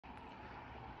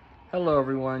Hello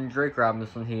everyone, Drake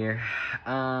Robinson here.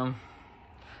 So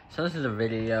this is a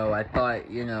video. I thought,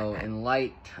 in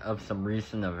light of some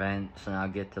recent events, and I'll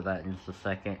get to that in just a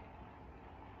second.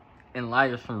 In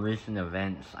light of some recent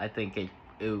events, I think it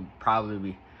would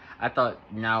probably be, I thought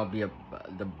now would be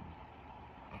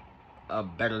a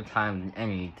better time than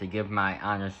any to give my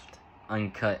honest,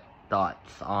 uncut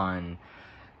thoughts on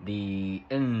the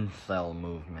incel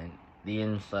movement. The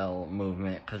incel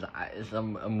movement, because it's a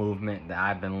movement that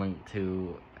I've been linked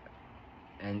to,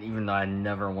 and even though I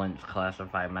never once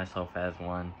classified myself as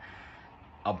one,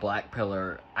 a black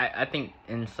pillar, I think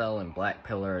incel and black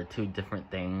pillar are two different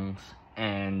things,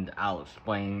 and I'll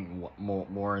explain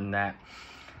more in that.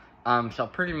 So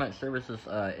pretty much there was this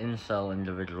incel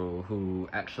individual who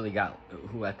I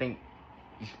think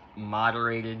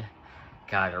moderated.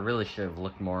 God, I really should have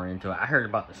looked more into it. I heard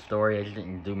about the story, I just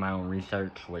didn't do my own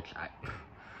research,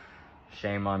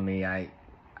 shame on me,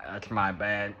 that's my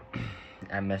bad.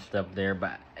 I messed up there,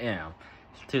 but,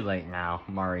 it's too late now,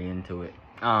 I'm already into it.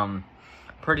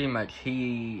 Pretty much,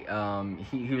 he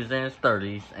was in his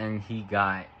 30s, and he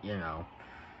got,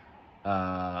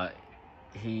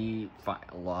 he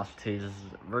lost his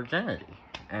virginity,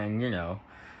 and,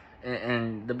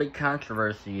 and the big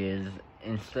controversy is,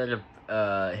 instead of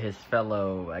his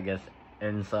fellow, I guess,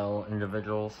 incel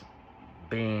individuals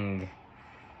being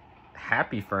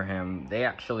happy for him, they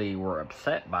actually were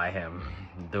upset by him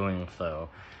doing so.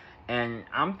 And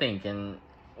I'm thinking,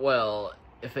 well,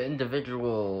 if an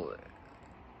individual,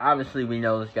 obviously we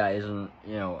know this guy isn't,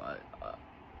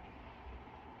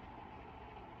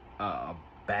 a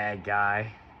bad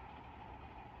guy,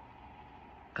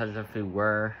 because if he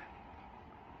were,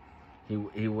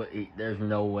 there's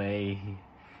no way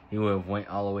he would have went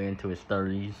all the way into his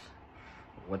 30s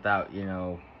without,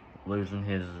 losing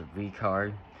his V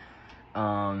card. So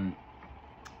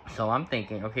I'm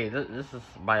thinking, okay, this is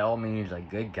by all means a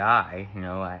good guy,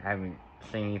 I haven't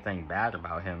seen anything bad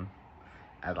about him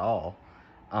at all.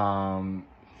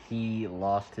 He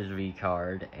lost his V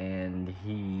card, and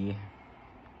he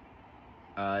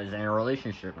is in a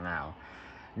relationship now.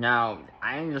 Now,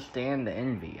 I understand the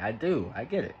envy. I do. I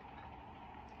get it.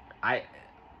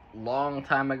 Long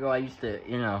time ago, I used to,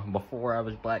 before I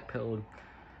was black-pilled,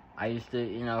 I used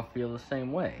to, feel the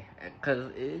same way. Because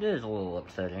it is a little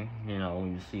upsetting,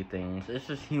 when you see things. It's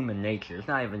just human nature. It's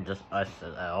not even just us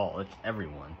at all. It's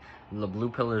everyone. The blue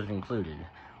pillars included.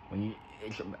 It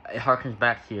harkens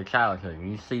back to your childhood.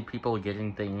 When you see people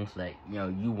getting things that,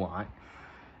 you want,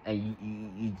 and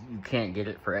you can't get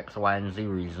it for X, Y, and Z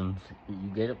reasons,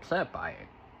 you get upset by it.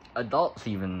 Adults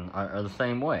even are the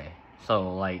same way.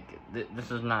 So, this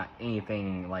is not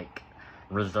anything,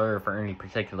 reserved for any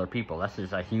particular people. That's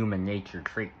just a human nature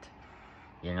trait,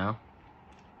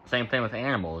 Same thing with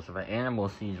animals. If an animal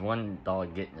sees one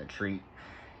dog getting a treat,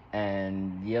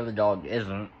 and the other dog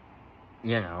isn't,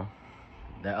 the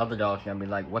other dog's gonna be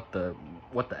like, what the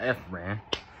F, man,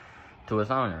 to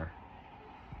his owner.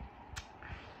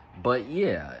 But,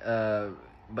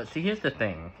 but see, here's the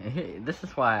thing. This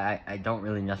is why I don't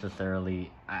really necessarily,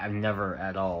 I've never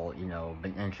at all,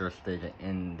 been interested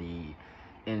in the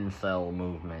incel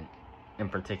movement in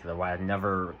particular. Why I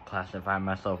never classified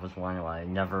myself as one, why I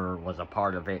never was a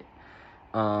part of it.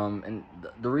 And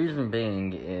the reason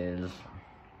being is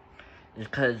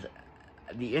because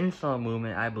the incel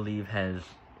movement, I believe, has,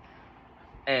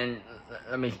 and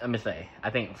let me say, I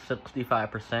think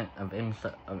 65% of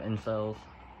incels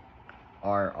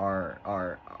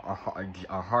are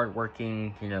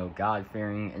hardworking,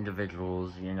 God-fearing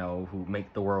individuals, who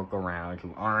make the world go round,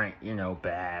 who aren't,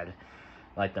 bad,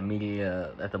 like the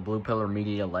media, that the blue pillar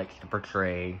media likes to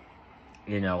portray,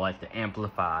 like to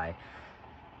amplify.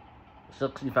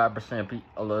 65%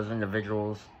 of those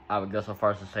individuals, I would go so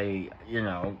far as to say,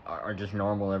 are just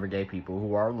normal, everyday people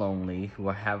who are lonely, who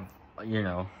have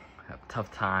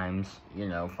tough times,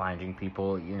 finding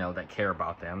people, that care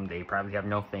about them. They probably have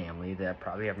no family, they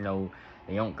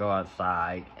don't go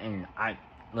outside, and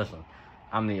listen,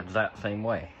 I'm the exact same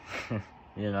way,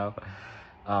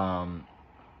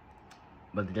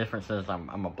 but the difference is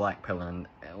I'm a black pillar, and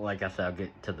like I said, I'll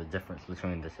get to the difference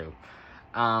between the two.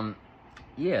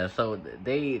 So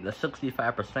the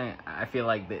 65%, I feel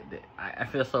like I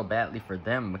feel so badly for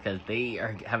them, because they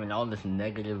are having all this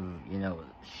negative,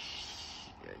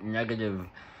 negative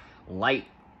light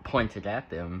pointed at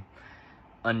them,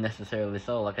 unnecessarily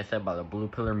so, like I said, by the blue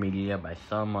pillar media, by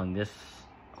some on this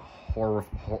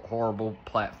horrible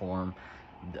platform,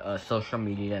 social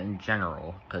media in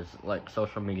general, because,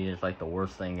 social media is, the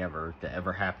worst thing ever to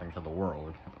ever happen to the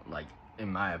world,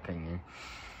 in my opinion.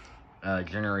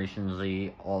 Generation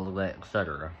Z, all of that,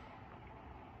 etc.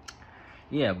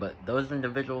 Yeah, but those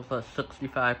individuals are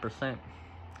 65%.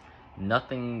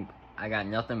 Nothing. I got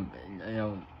nothing. You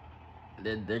know,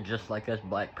 they're just like us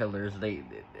black pillars. They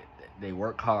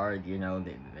work hard. You know,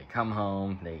 they come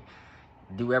home. They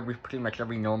do pretty much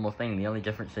every normal thing. The only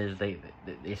difference is they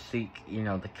seek, you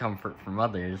know, the comfort from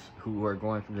others who are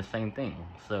going through the same thing.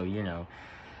 So you know,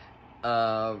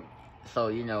 I'm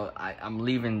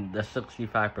leaving the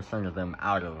 65% of them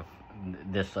out of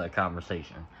this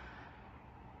conversation.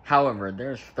 However,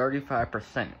 there's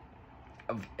 35%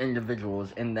 of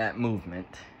individuals in that movement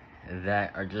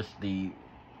that are just the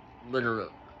literal.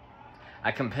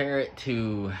 I compare it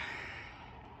to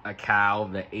a cow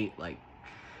that ate like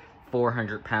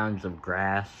 400 pounds of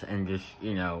grass and just,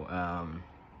 you know,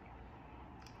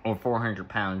 or 400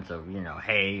 pounds of, you know,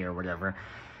 hay or whatever,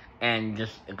 and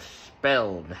just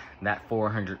expelled that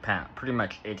 400 pound, pretty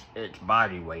much its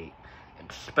body weight,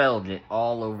 expelled it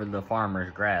all over the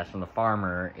farmer's grass, and the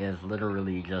farmer is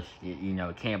literally just, you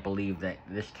know, can't believe that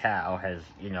this cow has,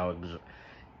 you know,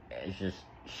 it's just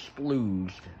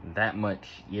splooged that much,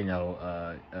 you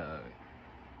know,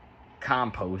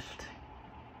 compost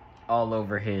all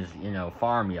over his, you know,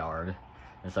 farmyard.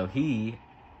 And so he,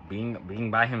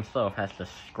 being by himself, has to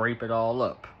scrape it all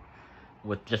up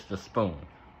with just a spoon.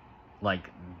 Like,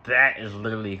 that is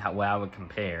literally how I would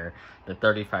compare the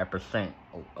 35%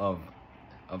 of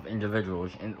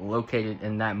individuals located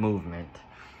in that movement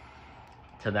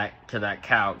to that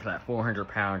cow, to that 400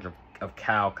 pounds of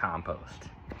cow compost.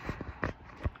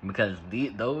 Because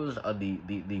those are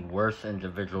the worst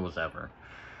individuals ever.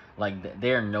 Like,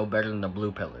 they are no better than the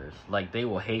blue pillars. Like, they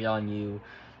will hate on you.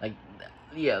 Like,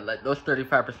 yeah, like those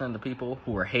 35% of the people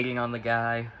who are hating on the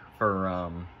guy for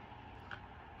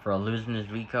losing his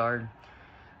V card,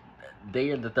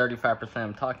 they are the 35%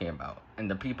 I'm talking about. And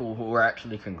the people who are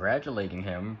actually congratulating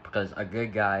him because a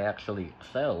good guy actually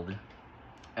excelled,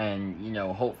 and, you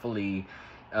know, hopefully,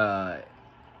 that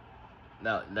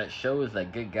shows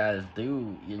that good guys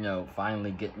do, you know,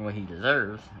 finally get what he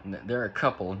deserves. And there are a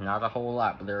couple, not a whole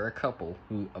lot, but there are a couple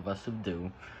of us who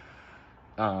do.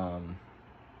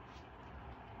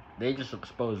 They just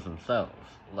expose themselves.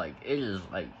 Like, it is,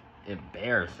 like,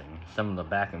 embarrassing, some of the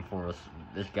back and forth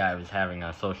this guy was having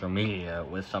on social media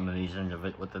with some of these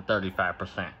individuals, with the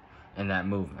 35% in that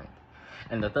movement.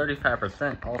 And the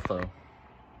 35% also,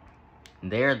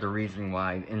 they're the reason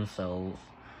why incels,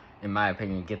 in my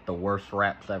opinion, get the worst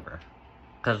raps ever.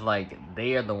 Because, like,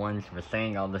 they are the ones who are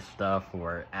saying all this stuff, who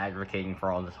are advocating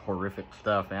for all this horrific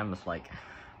stuff, and I'm just like,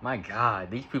 my God,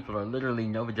 these people are literally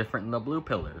no different than the blue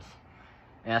pillars.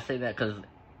 And I say that because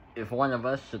if one of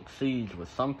us succeeds with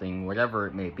something, whatever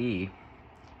it may be,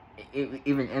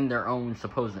 even in their own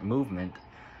supposed movement,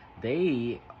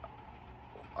 they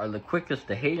are the quickest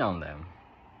to hate on them.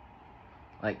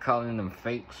 Like, calling them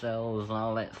fake cells and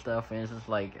all that stuff, and it's just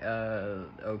like,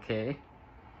 okay.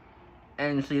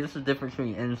 And see, this is the difference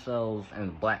between incels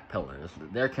and black pillars.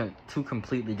 They're two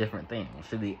completely different things.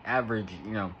 See, the average,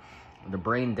 you know, the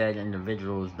brain-dead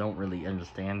individuals don't really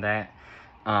understand that.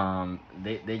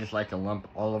 They just like to lump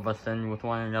all of us in with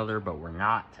one another, but we're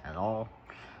not at all.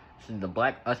 See,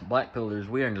 us black pillars,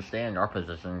 we understand our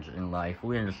positions in life.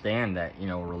 We understand that, you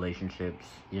know, relationships,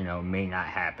 you know, may not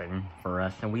happen for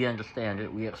us, and we understand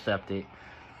it. We accept it.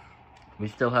 We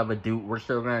still have we're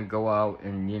still gonna go out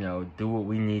and, you know, do what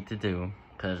we need to do,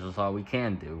 because that's all we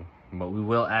can do. But we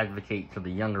will advocate to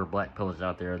the younger black pillars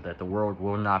out there that the world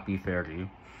will not be fair to you.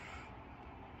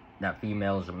 That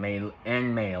females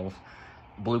and males,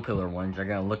 blue pillar ones, are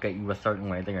going to look at you a certain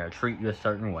way. They're going to treat you a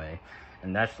certain way.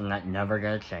 And that's never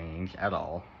going to change at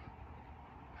all.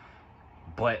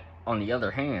 But on the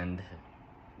other hand,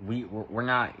 we're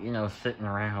not, you know, sitting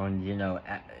around, you know,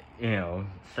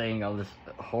 saying all this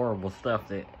horrible stuff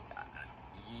that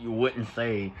you wouldn't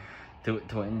say to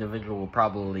an individual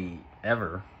probably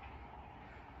ever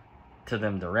to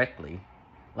them directly.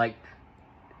 Like,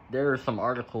 there are some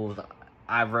articles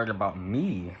I've read about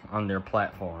me on their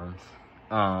platforms,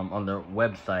 on their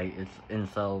website. It's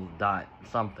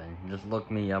incel.something. Just look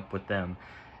me up with them.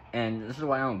 And this is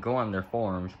why I don't go on their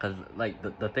forums, because, like,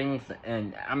 the things,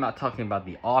 and I'm not talking about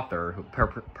the author,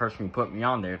 person who put me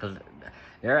on there, because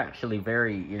they're actually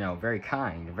very, you know, very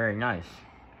kind, very nice.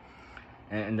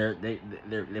 And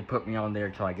they put me on there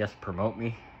to, I guess, promote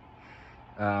me.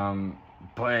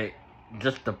 But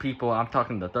just the people, I'm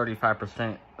talking the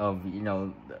 35% of, you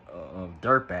know, of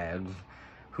dirtbags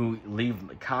who leave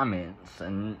comments,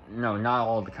 and, you know, not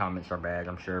all the comments are bad,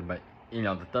 I'm sure, but, you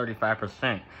know, the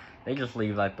 35%, they just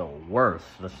leave, like, the worst,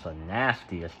 just the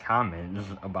nastiest comments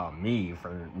about me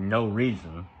for no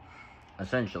reason.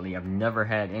 Essentially, I've never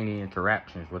had any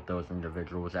interactions with those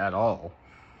individuals at all.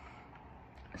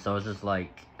 So it's just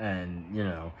like, and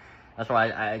that's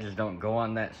why I just don't go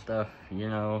on that stuff,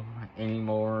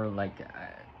 anymore. Like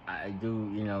I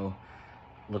do,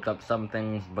 look up some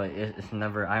things, but it's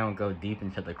never. I don't go deep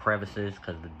into the crevices,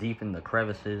 because the deep in the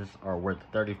crevices are where the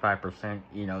 35%.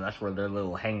 That's where their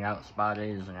little hangout spot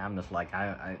is, and I'm just like,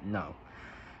 I no,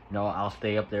 no. I'll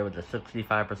stay up there with the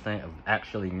 65% of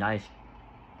actually nice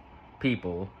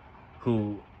people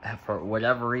who, for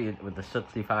whatever reason, with the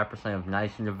 65% of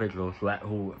nice individuals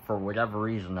who for whatever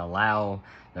reason, allow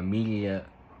the media,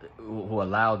 who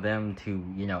allow them to,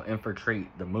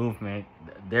 infiltrate the movement,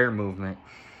 their movement,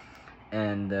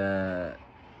 and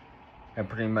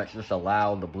pretty much just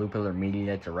allow the blue pillar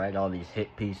media to write all these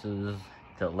hit pieces,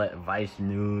 to let Vice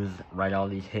News write all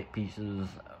these hit pieces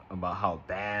about how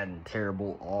bad and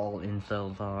terrible all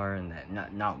incels are, and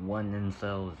that not one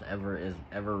incel is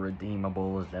ever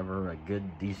redeemable, is ever a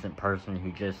good, decent person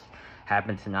who just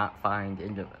happens to not find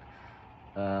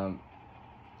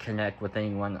connect with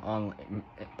anyone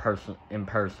in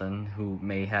person who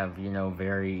may have,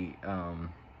 very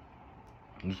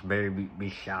just be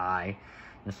shy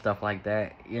and stuff like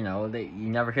that. You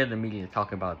never hear the media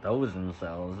talk about those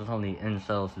incels. It's only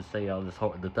incels who say all this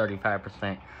the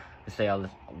 35% who say all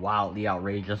this wildly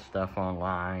outrageous stuff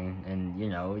online, and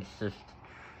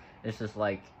it's just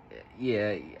like,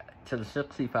 yeah, to the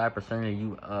 65% of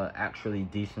you actually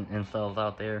decent incels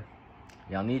out there,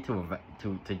 y'all need to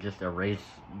just erase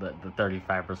the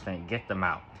 35%. Get them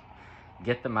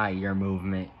out of your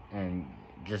movement, and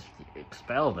just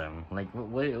expel them. Like,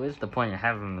 what's the point of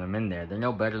having them in there? They're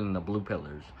no better than the blue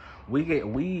pillars. We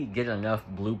get enough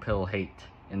blue pill hate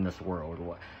in this world.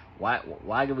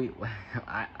 Why do we?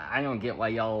 I don't get why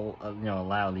y'all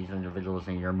allow these individuals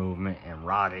in your movement and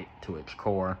rot it to its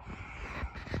core.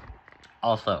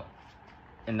 Also,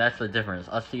 and that's the difference.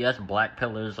 Us black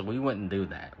pillars, we wouldn't do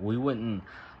that. We wouldn't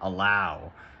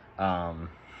allow.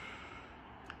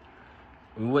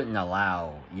 We wouldn't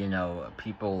allow,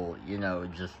 people,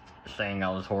 just saying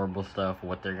all this horrible stuff,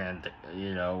 what they're gonna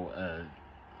do,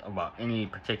 about any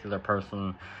particular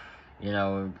person,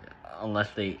 unless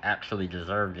they actually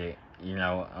deserved it,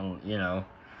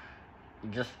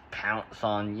 just pounce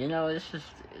on, this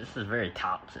is very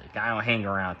toxic. I don't hang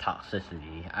around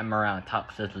toxicity. I'm around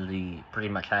toxicity pretty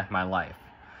much half my life,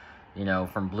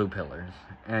 from blue pillars,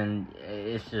 and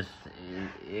it's just,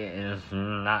 it's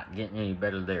not getting any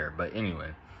better there. But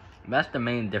anyway, that's the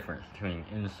main difference between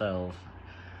incels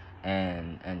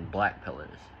and black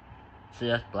pillars.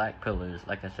 See, us black pillars,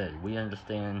 like I said, we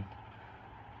understand,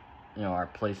 our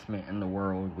placement in the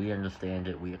world. We understand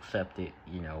it. We accept it.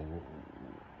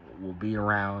 We'll be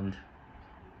around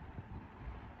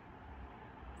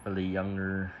for the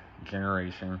younger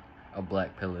generation of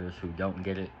black pillars who don't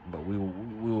get it, but we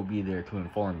will be there to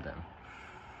inform them.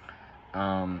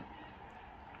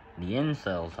 The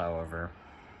incels, however,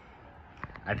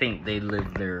 I think they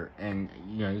live their, and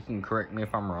you can correct me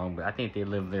if I'm wrong, but I think they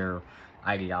live their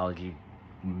ideology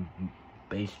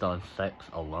based on sex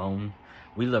alone.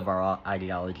 We live our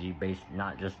ideology based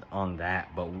not just on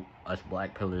that, but us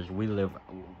black pillars, at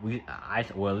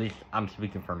least I'm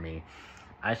speaking for me.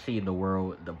 I see the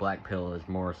black pill as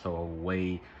more so a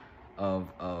way of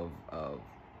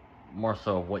more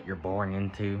so of what you're born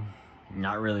into,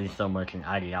 not really so much an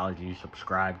ideology you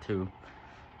subscribe to.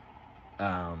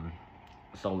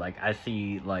 So like, I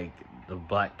see like the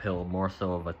black pill more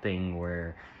so of a thing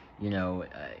where,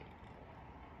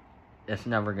 it's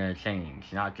never gonna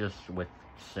change. Not just with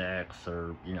sex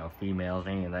or females,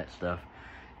 any of that stuff.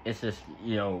 It's just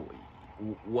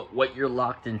what you're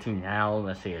locked into now.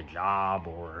 Let's say a job,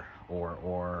 or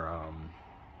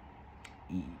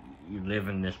you live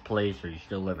in this place, or you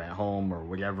still live at home, or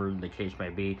whatever the case may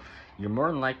be. You're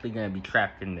more than likely gonna be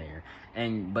trapped in there.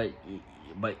 But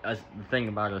the thing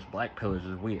about us black pillars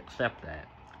is we accept that.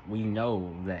 We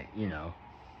know that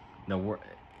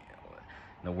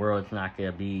the world's not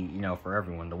gonna be for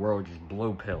everyone. The world is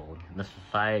blue pilled. The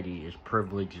society is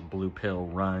privileged, blue pill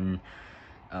run,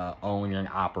 owned and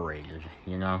operated.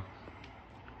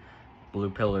 Blue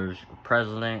pillars are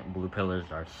president. Blue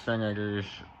pillars are senators.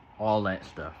 All that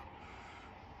stuff.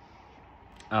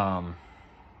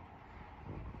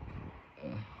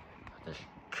 Just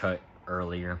cut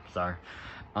earlier. Sorry.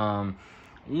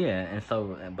 Yeah, and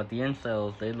so, but the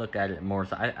incels, they look at it more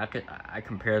so. I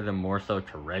compare them more so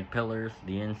to red pillars,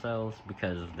 the incels,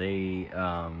 because they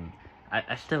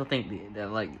I still think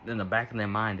that, like, in the back of their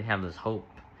mind, they have this hope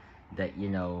that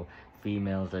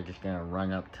females are just gonna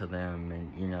run up to them,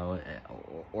 and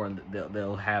or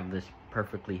they'll have this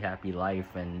perfectly happy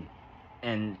life, and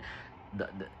the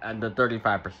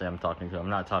 35% I'm talking to. I'm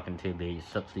not talking to the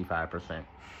 65%.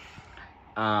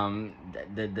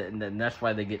 That's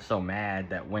why they get so mad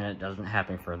that when it doesn't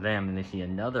happen for them and they see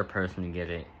another person get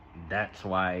it, that's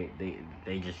why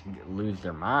they just lose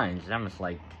their minds. And I'm just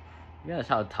like, you guys,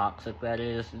 how toxic that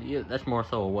is. Yeah, that's more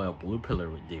so what a blue pillar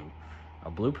would do.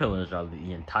 Blue pillars are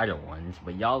the entitled ones,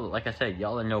 but y'all, like I said,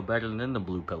 y'all are no better than the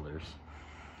blue pillars.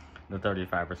 The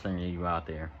 35% of you out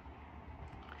there.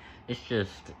 It's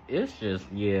just,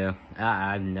 yeah.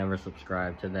 I've never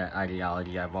subscribed to that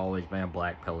ideology. I've always been a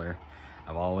black pillar.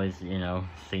 I've always,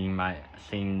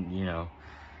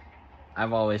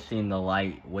 I've always seen the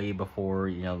light way before,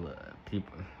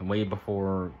 people, way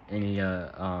before any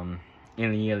of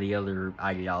the other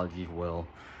ideologies will.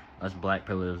 Us black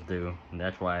pillars do. And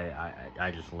that's why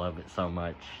I just love it so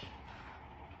much.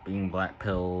 Being black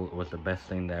pill was the best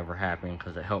thing that ever happened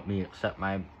because it helped me accept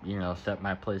my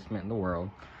placement in the world.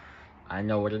 I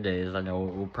know what it is. I know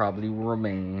it will probably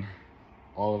remain.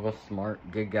 All of us smart,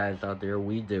 good guys out there,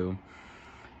 we do.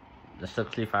 The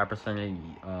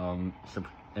 65%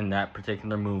 in that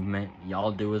particular movement,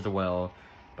 y'all do as well.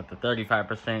 But the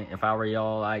 35%, if I were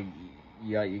y'all,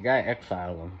 you gotta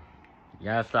exile them. You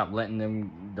gotta stop letting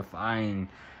them define,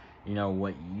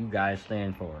 what you guys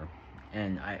stand for.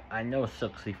 And I know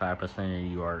 65%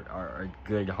 of you are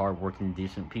good, hardworking,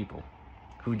 decent people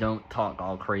who don't talk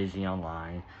all crazy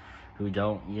online, who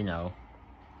don't,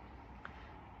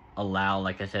 allow,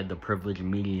 like I said, the privileged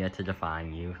media to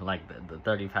define you. Like the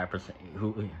 35%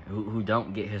 who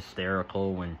don't get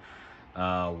hysterical when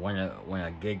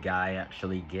a good guy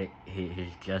actually get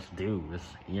his just dues,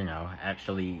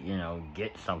 actually,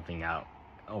 get something out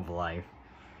of life,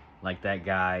 like that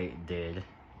guy did.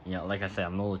 Like I said,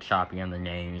 I'm a little choppy on the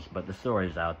names, but the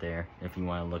story's out there if you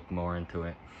want to look more into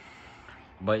it.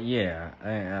 But yeah,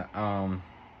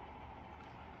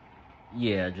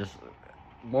 just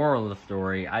moral of the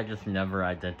story, I just never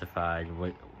identified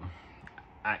with.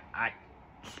 I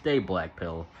stay black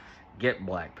pill, get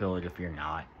black pilled if you're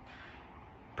not.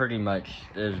 Pretty much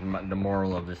is the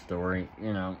moral of the story.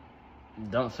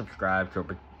 Don't subscribe to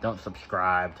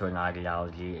an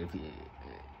ideology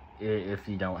if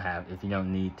you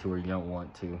don't need to or you don't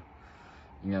want to.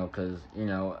 Because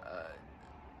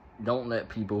don't let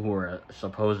people who are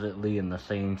supposedly in the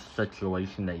same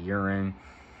situation that you're in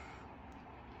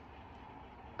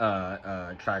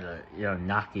try to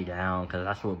knock you down, because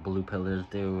that's what blue pillars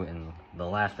do. And the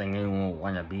last thing anyone would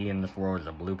want to be in this world is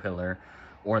a blue pillar,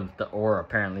 or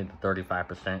apparently the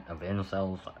 35% of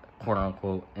incels, quote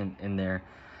unquote, in there.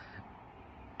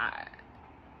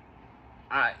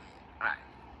 I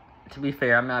to be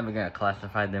fair, I'm not even gonna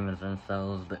classify them as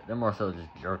incels. They're more so just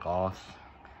jerk offs.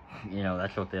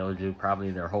 That's what they'll do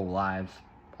probably their whole lives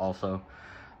also.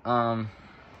 Because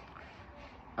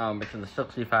the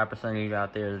 65% of you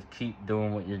out there is keep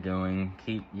doing what you're doing,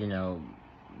 keep,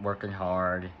 working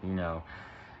hard,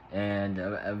 and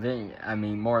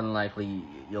more than likely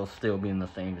you'll still be in the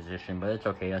same position, but it's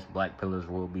okay, us black pillars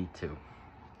will be too.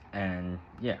 And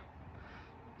yeah,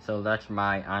 so that's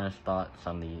my honest thoughts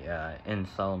on the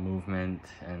incel movement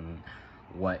and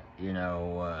what,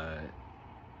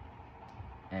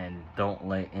 and don't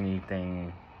let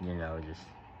anything, just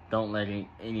don't let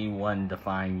anyone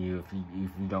define you if you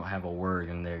don't have a word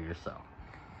in there yourself.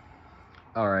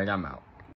 Alright, I'm out.